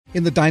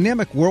In the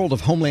dynamic world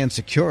of Homeland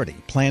Security,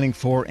 planning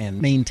for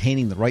and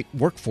maintaining the right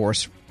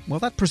workforce,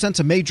 well, that presents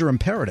a major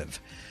imperative.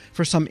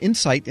 For some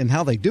insight in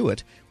how they do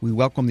it, we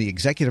welcome the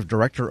Executive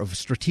Director of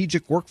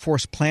Strategic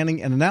Workforce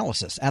Planning and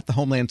Analysis at the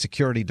Homeland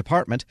Security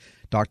Department,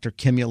 Dr.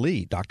 Kimya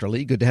Lee. Dr.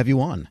 Lee, good to have you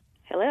on.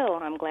 Hello,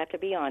 I'm glad to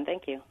be on.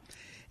 Thank you.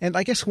 And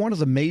I guess one of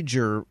the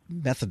major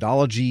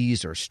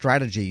methodologies or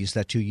strategies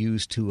that you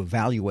use to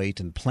evaluate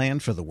and plan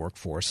for the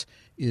workforce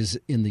is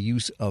in the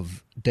use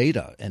of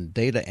data and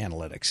data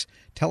analytics.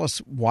 Tell us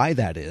why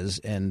that is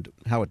and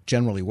how it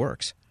generally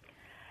works.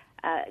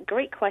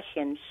 Great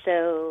question.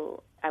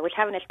 So I was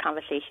having this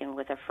conversation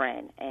with a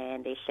friend,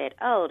 and they said,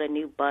 the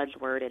new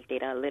buzzword is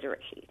data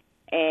literacy.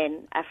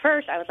 And at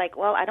first I was like,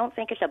 well, I don't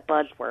think it's a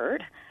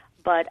buzzword.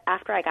 But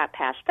after I got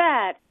past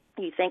that,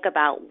 you think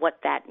about what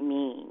that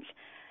means.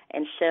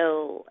 And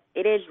so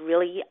it is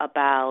really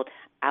about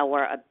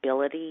our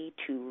ability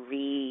to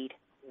read,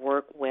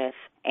 work with,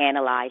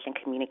 analyze, and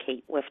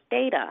communicate with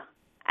data.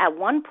 At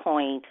one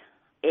point,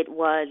 it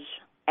was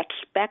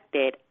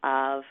expected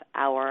of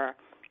our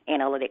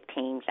analytic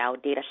teams, our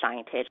data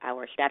scientists,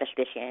 our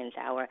statisticians,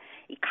 our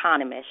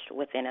economists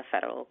within a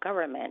federal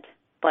government.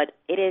 But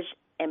it is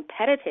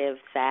imperative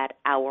that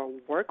our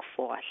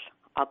workforce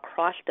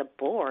across the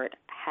board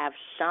have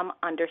some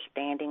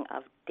understanding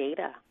of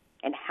data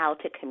and how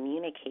to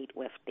communicate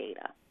with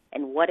data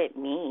and what it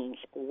means,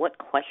 what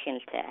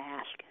questions to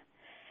ask.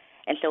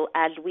 And so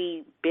as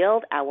we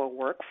build our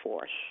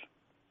workforce,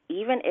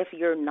 even if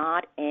you're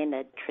not in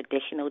a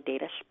traditional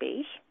data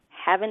space,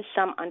 having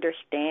some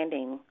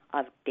understanding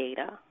of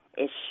data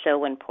is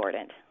so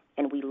important,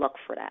 and we look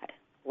for that,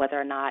 whether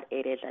or not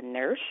it is a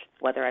nurse,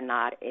 whether or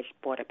not it's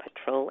Border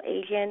Patrol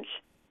agents,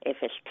 if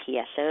it's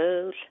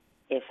TSOs,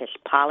 if it's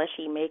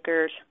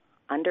policymakers.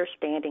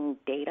 Understanding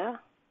data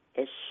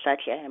is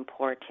such an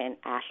important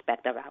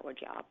aspect of our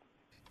job.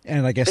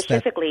 And I guess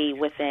specifically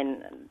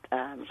within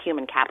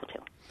human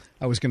capital.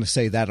 I was going to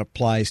say that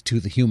applies to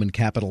the human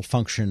capital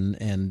function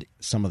and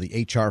some of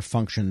the HR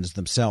functions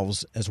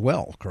themselves as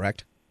well,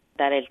 correct?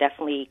 That is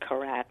definitely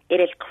correct. It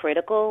is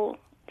critical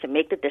to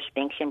make the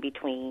distinction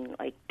between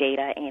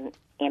data and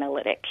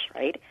analytics,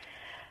 right?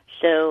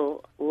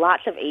 So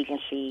lots of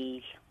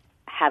agencies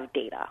have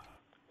data.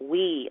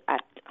 We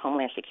at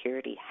Homeland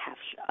Security have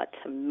a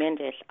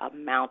tremendous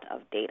amount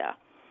of data.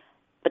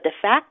 But the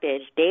fact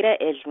is, data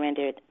is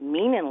rendered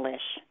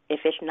meaningless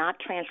if it's not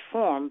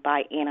transformed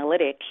by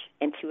analytics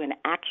into an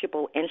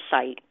actionable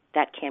insight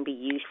that can be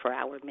used for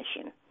our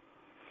mission.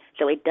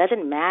 So it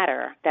doesn't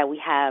matter that we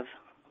have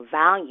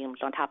volumes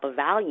on top of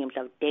volumes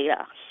of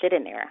data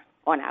sitting there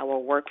on our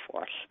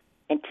workforce.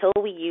 Until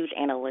we use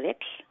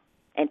analytics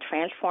and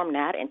transform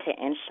that into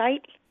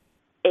insight,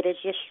 it is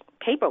just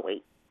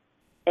paperweight.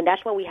 And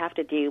that's what we have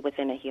to do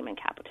within a human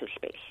capital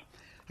space.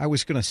 I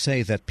was going to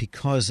say that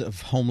because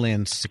of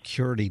Homeland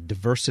Security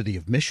diversity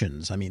of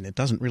missions, it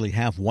doesn't really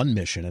have one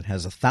mission. It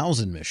has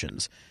 1,000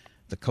 missions.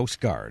 The Coast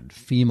Guard,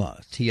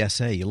 FEMA,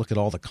 TSA, you look at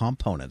all the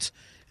components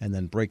and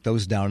then break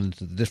those down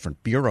into the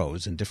different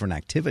bureaus and different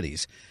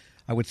activities.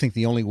 I would think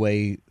the only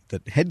way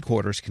that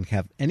headquarters can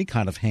have any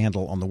kind of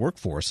handle on the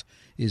workforce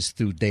is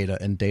through data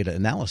and data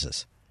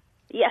analysis.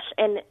 Yes,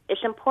 and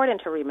it's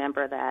important to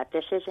remember that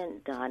this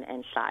isn't done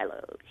in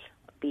silos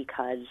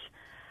because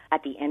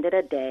at the end of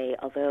the day,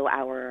 although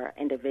our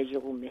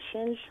individual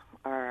missions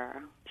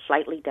are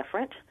slightly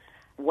different,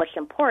 what's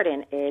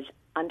important is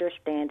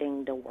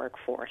understanding the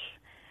workforce.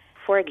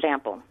 For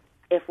example,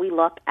 if we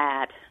look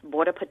at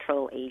Border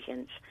Patrol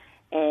agents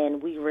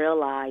and we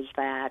realize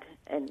that,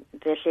 and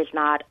this is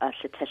not a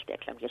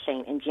statistics, I'm just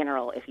saying in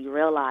general, if you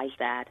realize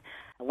that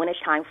when it's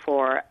time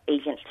for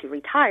agents to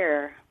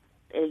retire,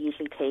 it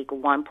usually takes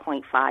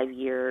 1.5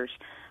 years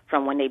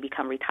from when they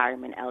become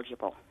retirement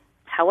eligible.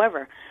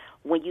 However,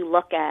 when you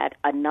look at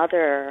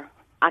another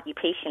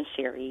occupation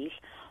series,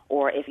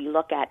 or if you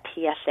look at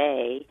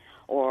TSA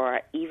or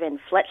even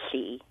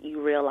FLETC,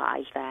 you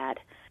realize that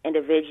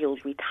individuals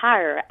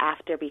retire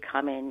after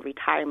becoming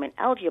retirement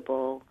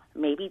eligible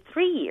maybe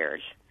 3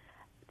 years.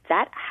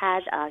 That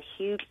has a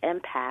huge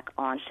impact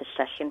on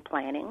succession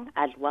planning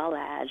as well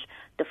as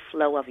the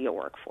flow of your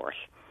workforce.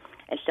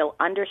 And so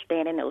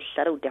understanding those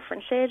subtle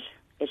differences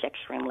is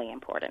extremely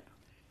important.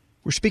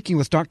 We're speaking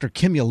with Dr.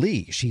 Kimya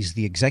Lee. She's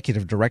the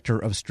Executive Director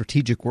of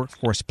Strategic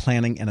Workforce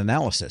Planning and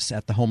Analysis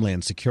at the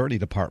Homeland Security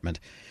Department.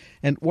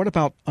 And what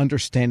about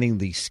understanding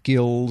the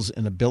skills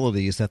and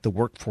abilities that the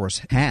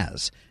workforce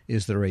has?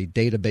 Is there a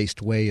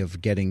data-based way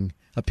of getting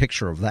a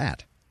picture of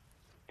that?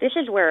 This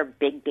is where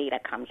big data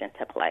comes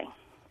into play.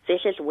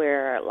 This is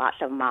where lots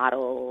of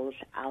models,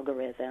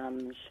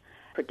 algorithms,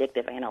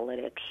 predictive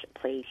analytics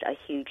plays a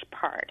huge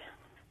part,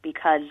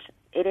 because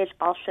it is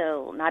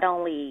also not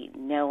only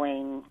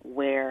knowing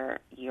where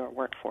your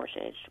workforce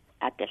is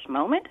at this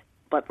moment,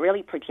 but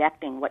really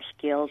projecting what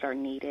skills are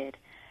needed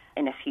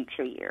in the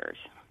future years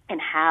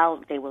and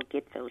how they will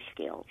get those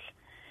skills.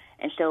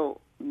 And so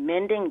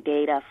mending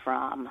data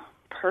from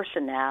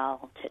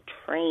personnel to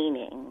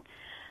training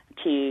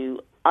to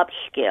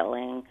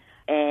upskilling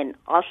and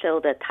also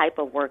the type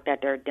of work that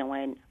they're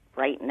doing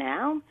right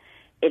now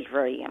is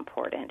very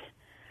important.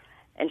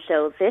 And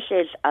so this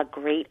is a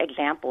great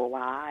example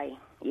why,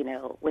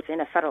 within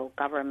the federal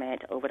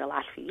government over the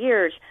last few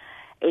years,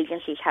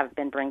 agencies have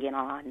been bringing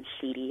on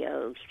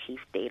CDOs, chief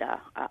data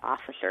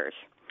officers,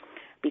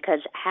 because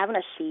having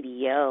a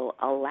CDO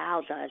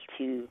allows us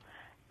to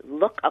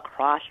look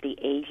across the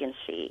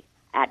agency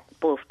at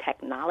both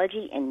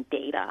technology and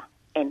data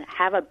and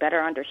have a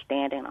better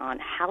understanding on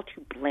how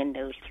to blend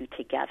those two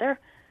together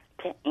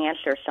to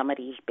answer some of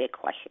these big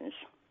questions.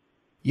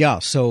 Yeah,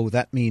 so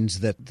that means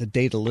that the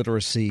data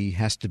literacy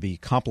has to be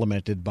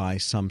complemented by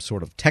some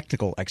sort of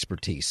technical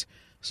expertise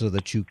so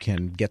that you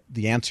can get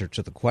the answer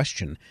to the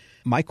question.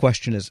 My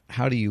question is,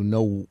 how do you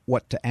know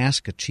what to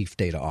ask a chief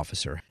data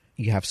officer?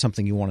 You have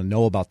something you want to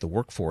know about the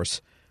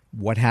workforce.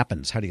 What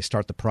happens? How do you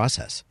start the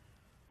process?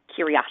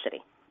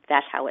 Curiosity.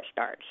 That's how it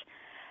starts.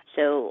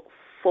 So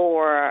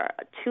for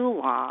too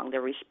long, the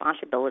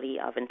responsibility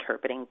of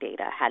interpreting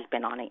data has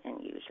been on an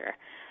end user.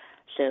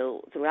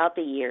 So throughout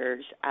the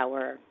years,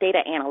 our data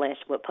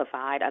analysts would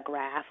provide a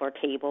graph or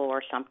table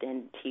or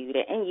something to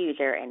the end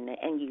user, and the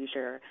end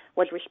user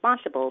was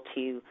responsible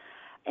to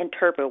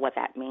interpret what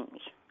that means,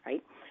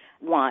 right?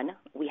 One,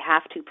 we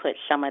have to put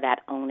some of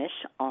that onus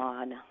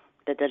on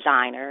the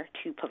designer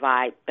to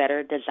provide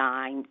better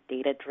designed,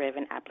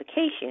 data-driven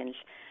applications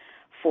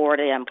for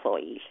the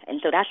employees.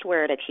 And so that's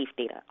where the chief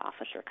data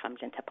officer comes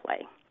into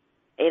play.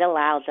 It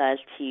allows us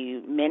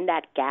to mend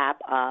that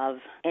gap of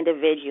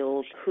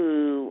individuals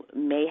who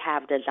may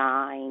have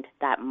designed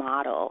that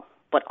model,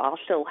 but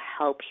also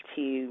helps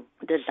to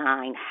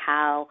design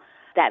how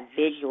that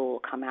visual will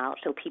come out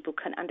so people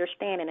can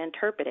understand and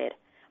interpret it.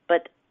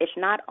 But it's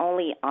not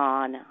only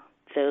on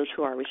those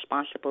who are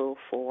responsible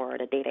for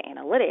the data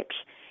analytics.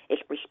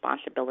 Its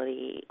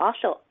responsibility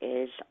also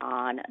is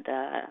on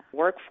the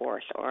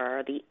workforce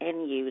or the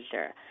end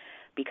user,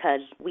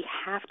 because we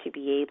have to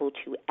be able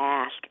to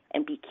ask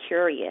and be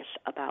curious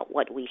about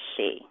what we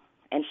see.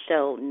 And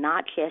so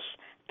not just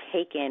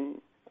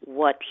taking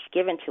what's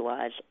given to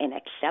us and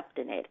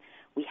accepting it,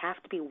 we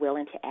have to be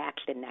willing to ask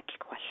the next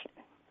question,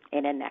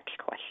 and the next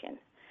question,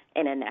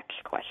 and the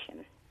next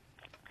question.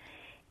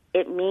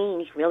 It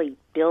means really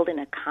building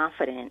a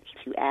confidence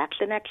to ask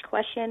the next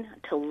question,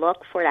 to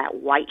look for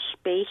that white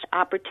space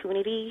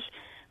opportunities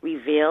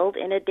revealed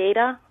in the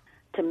data,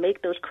 to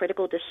make those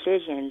critical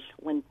decisions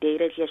when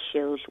data just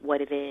shows what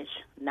it is,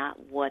 not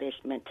what it's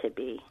meant to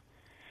be.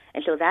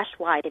 And so that's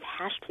why it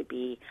has to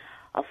be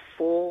a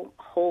full,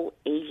 whole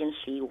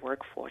agency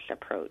workforce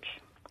approach.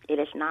 It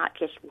is not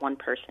just one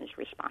person's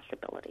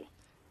responsibility.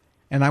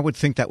 And I would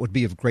think that would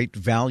be of great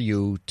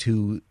value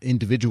to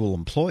individual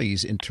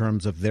employees in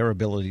terms of their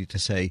ability to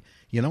say,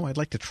 I'd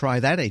like to try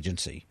that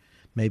agency.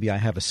 Maybe I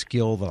have a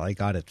skill that I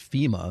got at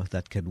FEMA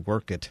that could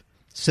work at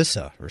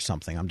CISA or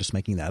something. I'm just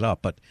making that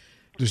up. But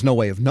there's no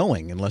way of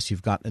knowing unless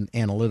you've got an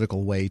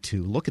analytical way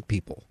to look at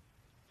people.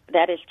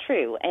 That is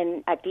true.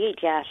 And at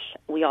DHS,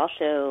 we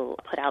also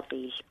put out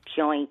these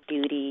joint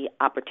duty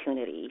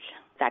opportunities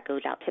that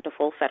goes out to the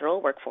full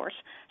federal workforce.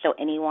 So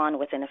anyone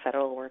within the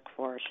federal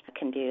workforce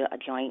can do a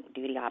joint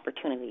duty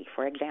opportunity.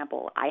 For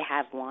example, I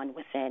have one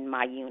within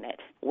my unit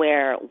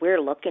where we're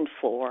looking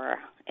for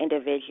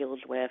individuals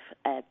with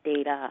a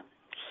data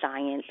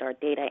science or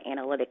data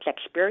analytics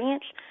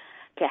experience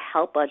to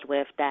help us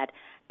with that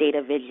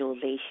data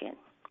visualization.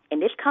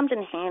 And this comes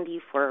in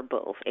handy for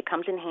both. It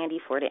comes in handy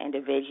for the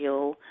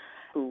individual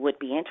who would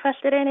be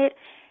interested in it.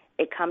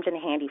 It comes in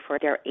handy for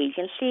their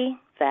agency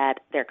that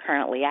they're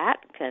currently at,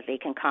 because they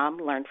can come,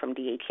 learn from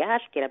DHS,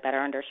 get a better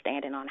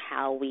understanding on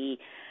how we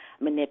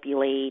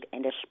manipulate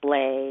and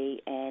display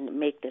and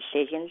make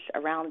decisions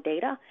around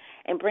data,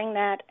 and bring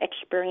that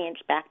experience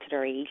back to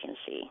their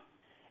agency.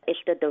 It's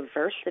the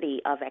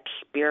diversity of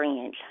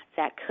experience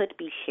that could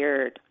be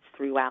shared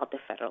throughout the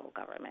federal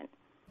government.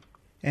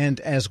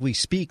 And as we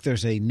speak,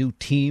 there's a new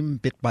team,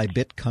 bit by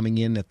bit, coming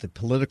in at the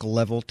political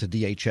level to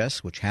DHS,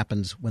 which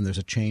happens when there's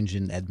a change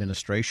in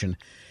administration.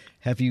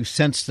 Have you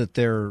sensed that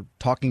they're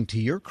talking to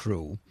your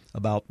crew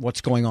about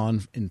what's going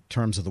on in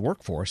terms of the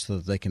workforce so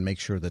that they can make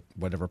sure that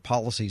whatever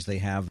policies they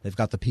have, they've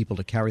got the people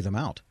to carry them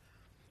out?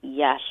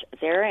 Yes,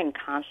 they're in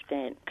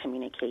constant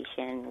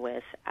communication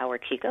with our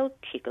Chico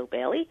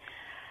Bailey,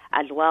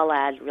 as well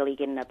as really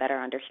getting a better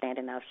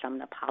understanding of some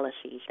of the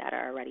policies that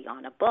are already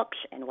on the books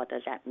and what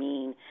does that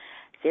mean.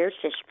 There's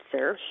this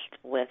thirst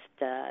with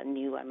the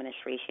new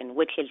administration,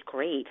 which is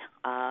great,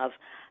 of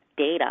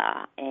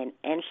data and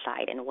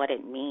insight and what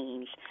it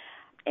means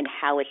and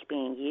how it's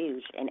being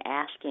used, and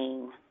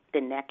asking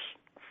the next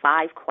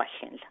 5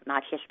 questions,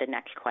 not just the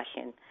next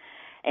question,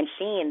 and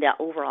seeing the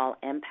overall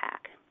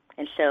impact.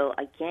 And so,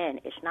 again,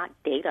 it's not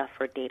data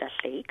for data's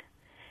sake.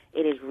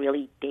 It is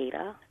really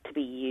data to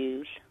be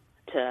used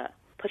to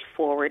push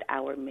forward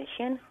our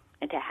mission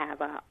and to have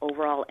an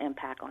overall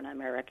impact on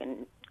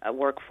American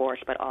workforce,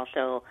 but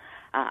also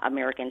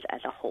Americans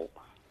as a whole.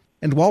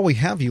 And while we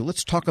have you,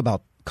 let's talk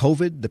about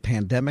COVID, the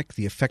pandemic,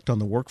 the effect on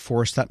the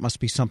workforce. That must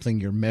be something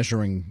you're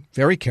measuring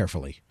very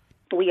carefully.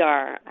 We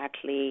are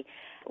actually,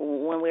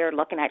 when we're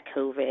looking at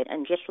COVID,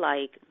 and just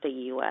like the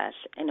U.S.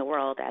 and the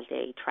world as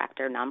they track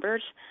their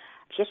numbers,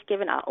 just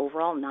giving an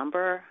overall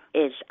number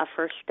is a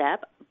first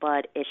step,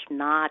 but it's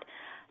not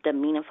the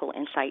meaningful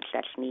insights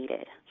that's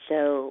needed.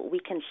 So we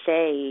can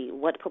say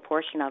what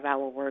proportion of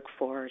our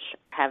workforce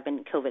have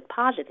been COVID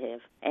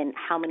positive and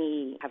how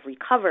many have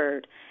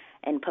recovered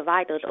and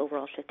provide those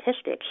overall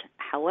statistics.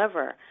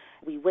 However,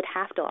 we would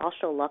have to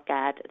also look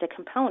at the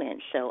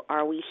components. So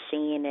are we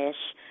seeing this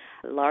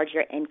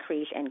larger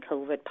increase in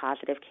COVID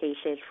positive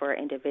cases for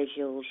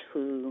individuals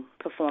who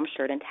perform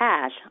certain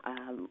tasks?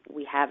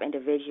 We have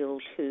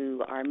individuals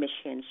who are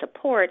mission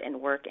support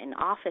and work in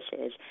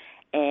offices.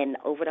 And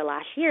over the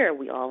last year,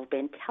 we all have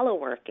been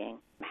teleworking.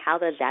 How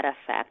does that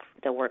affect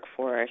the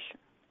workforce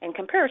in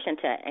comparison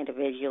to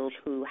individuals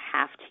who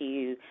have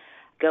to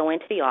go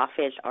into the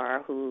office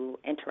or who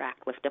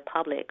interact with the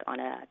public on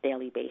a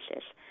daily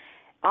basis?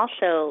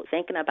 Also,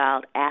 thinking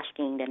about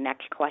asking the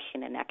next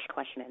question,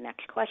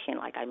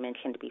 like I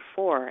mentioned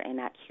before, and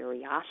that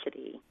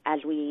curiosity.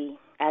 As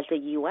the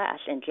U.S.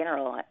 in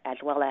general, as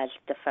well as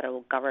the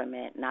federal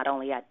government, not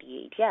only at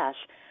DHS,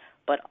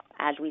 but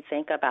as we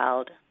think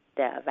about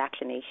the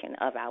vaccination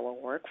of our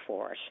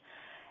workforce,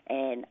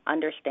 and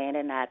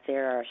understanding that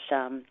there are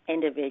some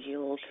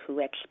individuals who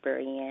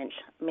experience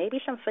maybe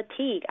some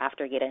fatigue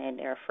after getting in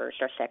their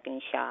first or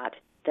second shot.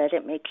 Does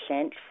it make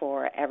sense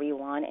for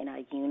everyone in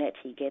a unit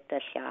to get the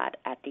shot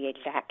at the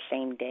exact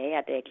same day,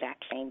 at the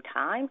exact same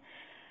time?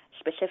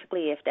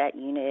 Specifically, if that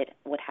unit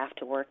would have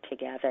to work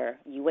together,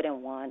 you wouldn't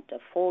want the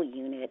full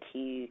unit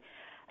to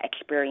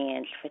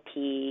experience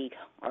fatigue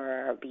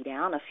or be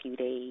down a few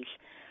days.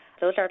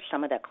 Those are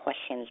some of the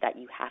questions that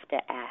you have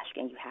to ask,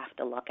 and you have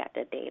to look at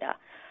the data.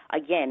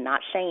 Again,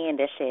 not saying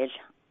this is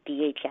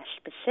DHS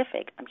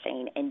specific. I'm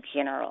saying in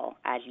general,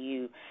 as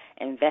you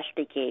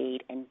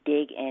investigate and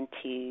dig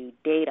into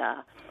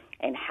data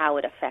and how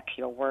it affects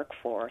your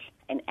workforce,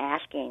 and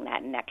asking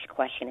that next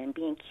question and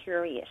being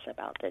curious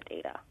about the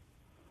data.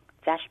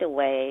 That's the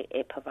way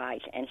it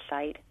provides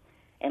insight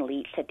and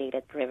leads to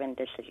data-driven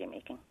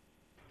decision-making.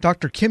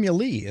 Dr. Kimya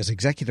Lee is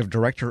Executive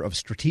Director of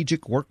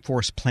Strategic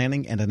Workforce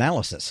Planning and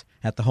Analysis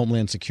at the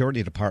Homeland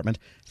Security Department.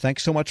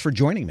 Thanks so much for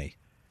joining me.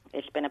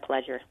 It's been a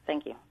pleasure.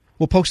 Thank you.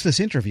 We'll post this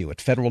interview at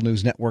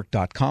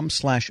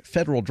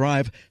federalnewsnetwork.com/Federal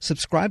Drive.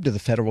 Subscribe to the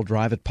Federal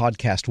Drive at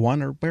Podcast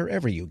One or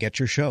wherever you get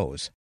your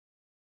shows.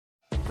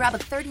 Grab a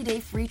 30-day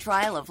free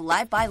trial of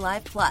Live by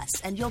Live Plus,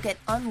 and you'll get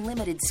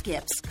unlimited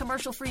skips,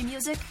 commercial-free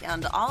music,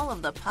 and all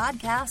of the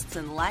podcasts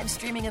and live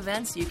streaming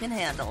events you can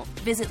handle.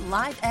 Visit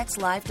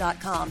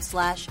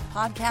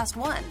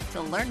livexlive.com/podcast1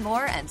 to learn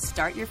more and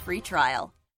start your free trial.